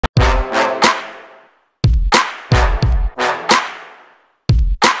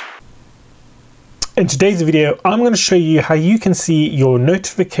In today's video, I'm going to show you how you can see your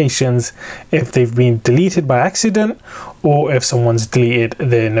notifications if they've been deleted by accident or if someone's deleted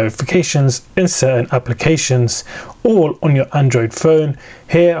their notifications in certain applications, all on your Android phone.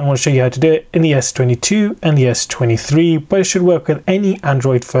 Here, I'm going to show you how to do it in the S22 and the S23, but it should work with any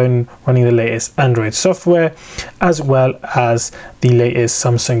Android phone running the latest Android software, as well as the latest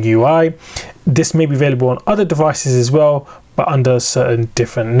Samsung UI. This may be available on other devices as well, but under certain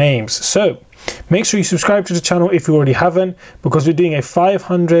different names. So make sure you subscribe to the channel if you already haven't, because we're doing a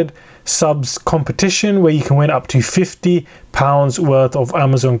 500 subs competition where you can win up to £50 worth of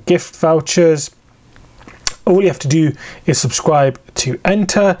Amazon gift vouchers. All you have to do is subscribe to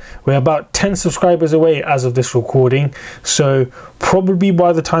enter. We're about 10 subscribers away as of this recording, so probably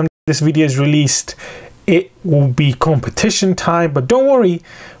by the time this video is released it will be competition time. But don't worry,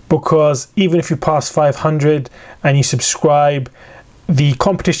 because even if you pass 500 and you subscribe, the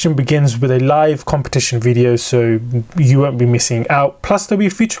competition begins with a live competition video, so you won't be missing out. Plus there'll be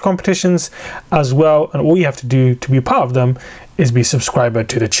future competitions as well, and all you have to do to be a part of them is be a subscriber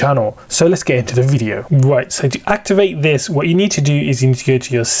to the channel. So let's get into the video. Right, so to activate this, what you need to do is you need to go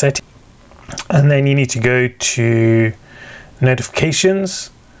to your settings, and then you need to go to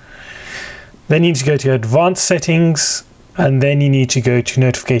notifications, then you need to go to advanced settings, and then you need to go to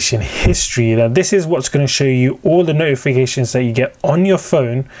notification history. Now this is what's going to show you all the notifications that you get on your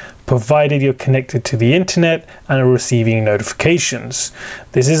phone, provided you're connected to the internet and are receiving notifications.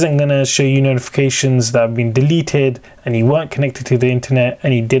 This isn't going to show you notifications that have been deleted and you weren't connected to the internet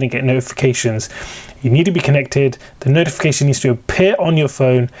and you didn't get notifications. You need to be connected. The notification needs to appear on your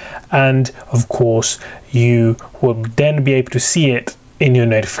phone, and of course you will then be able to see it in your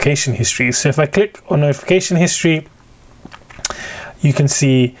notification history. So if I click on notification history, you can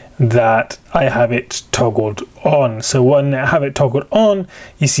see that I have it toggled on. So when I have it toggled on,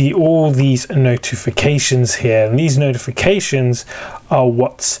 you see all these notifications here, and these notifications are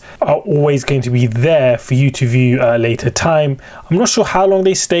what are always going to be there for you to view at a later time. I'm not sure how long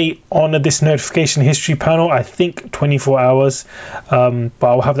they stay on this notification history panel. I think 24 hours, but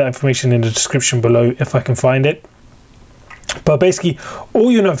I'll have that information in the description below if I can find it. But basically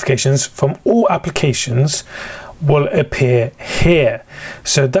all your notifications from all applications will appear here.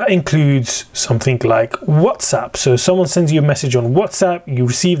 So that includes something like WhatsApp. So someone sends you a message on WhatsApp, you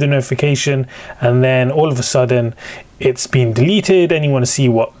receive the notification, and then all of a sudden it's been deleted and you want to see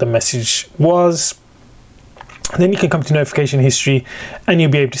what the message was. Then you can come to notification history and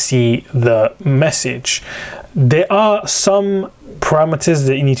you'll be able to see the message. There are some parameters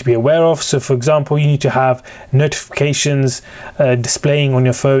that you need to be aware of. So for example, you need to have notifications displaying on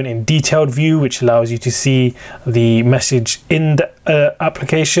your phone in detailed view, which allows you to see the message in the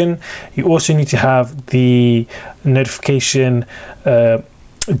application. You also need to have the notification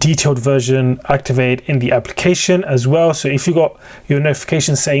detailed version activate in the application as well. So if you got your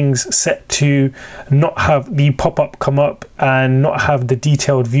notification settings set to not have the pop-up come up and not have the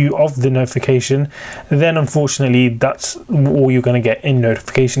detailed view of the notification, then unfortunately that's all you're going to get in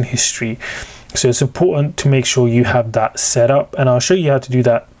notification history. So it's important to make sure you have that set up, and I'll show you how to do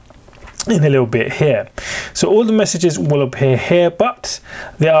that in a little bit here. So all the messages will appear here, but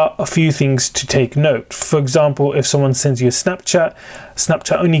there are a few things to take note. For example, if someone sends you a Snapchat,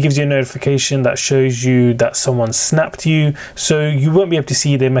 Snapchat only gives you a notification that shows you that someone snapped you, so you won't be able to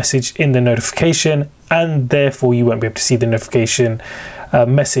see their message in the notification, and therefore you won't be able to see the notification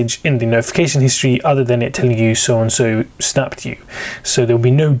message in the notification history other than it telling you so and so snapped you. So there will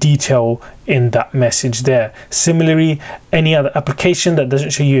be no detail in that message there. Similarly, any other application that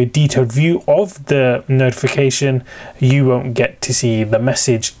doesn't show you a detailed view of the notification, you won't get to see the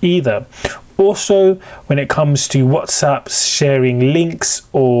message either. Also, when it comes to WhatsApp sharing links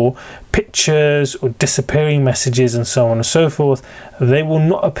or pictures or disappearing messages and so on and so forth, they will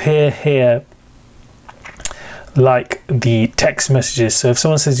not appear here like the text messages. So if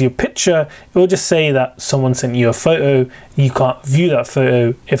someone sends you a picture, it will just say that someone sent you a photo. You can't view that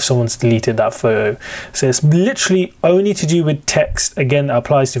photo if someone's deleted that photo. So it's literally only to do with text. Again, that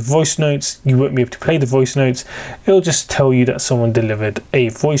applies to voice notes. You won't be able to play the voice notes. It'll just tell you that someone delivered a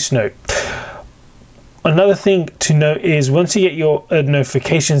voice note. Another thing to note is once you get your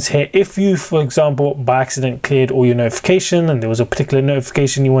notifications here, if you, for example, by accident cleared all your notification and there was a particular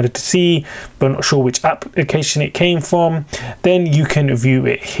notification you wanted to see but not sure which application it came from, then you can view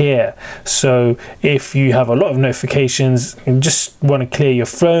it here. So if you have a lot of notifications and just want to clear your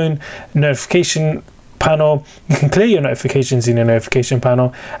phone notification panel, you can clear your notifications in your notification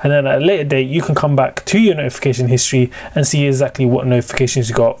panel, and then at a later date you can come back to your notification history and see exactly what notifications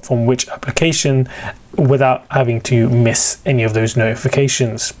you got from which application without having to miss any of those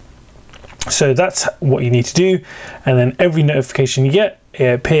notifications. So that's what you need to do, and then every notification you get,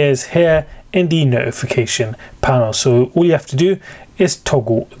 it appears here in the notification panel. So all you have to do is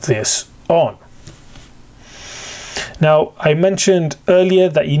toggle this on. Now, I mentioned earlier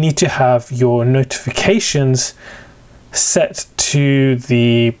that you need to have your notifications set to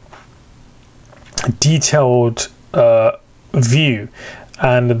the detailed view,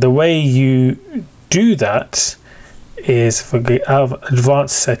 and the way you do that is, if we go out of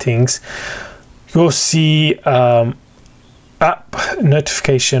advanced settings, you'll see app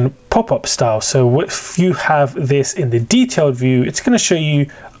notification pop-up style. So if you have this in the detailed view, it's going to show you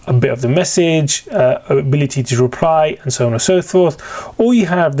a bit of the message, ability to reply, and so on and so forth. Or you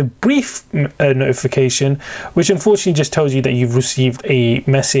have the brief notification, which unfortunately just tells you that you've received a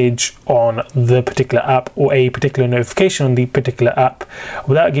message on the particular app or a particular notification on the particular app,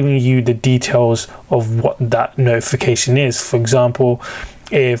 without giving you the details of what that notification is. For example,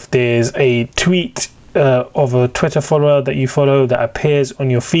 if there's a tweet of a Twitter follower that you follow that appears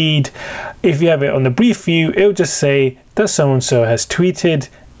on your feed, if you have it on the brief view, it'll just say that so-and-so has tweeted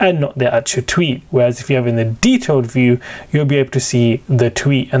and not the actual tweet. Whereas if you have in the detailed view, you'll be able to see the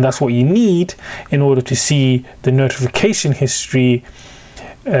tweet, and that's what you need in order to see the notification history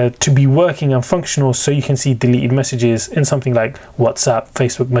to be working and functional, so you can see deleted messages in something like WhatsApp,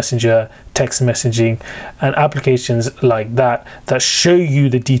 Facebook Messenger, text messaging, and applications like that that show you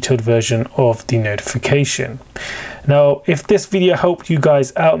the detailed version of the notification. Now, if this video helped you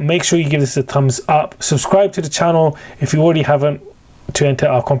guys out, make sure you give this a thumbs up, subscribe to the channel if you already haven't, to enter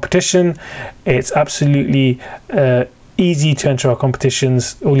our competition. It's absolutely easy to enter our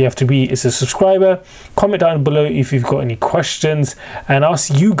competitions. All you have to be is a subscriber. Comment down below if you've got any questions, and I'll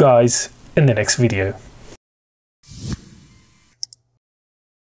see you guys in the next video.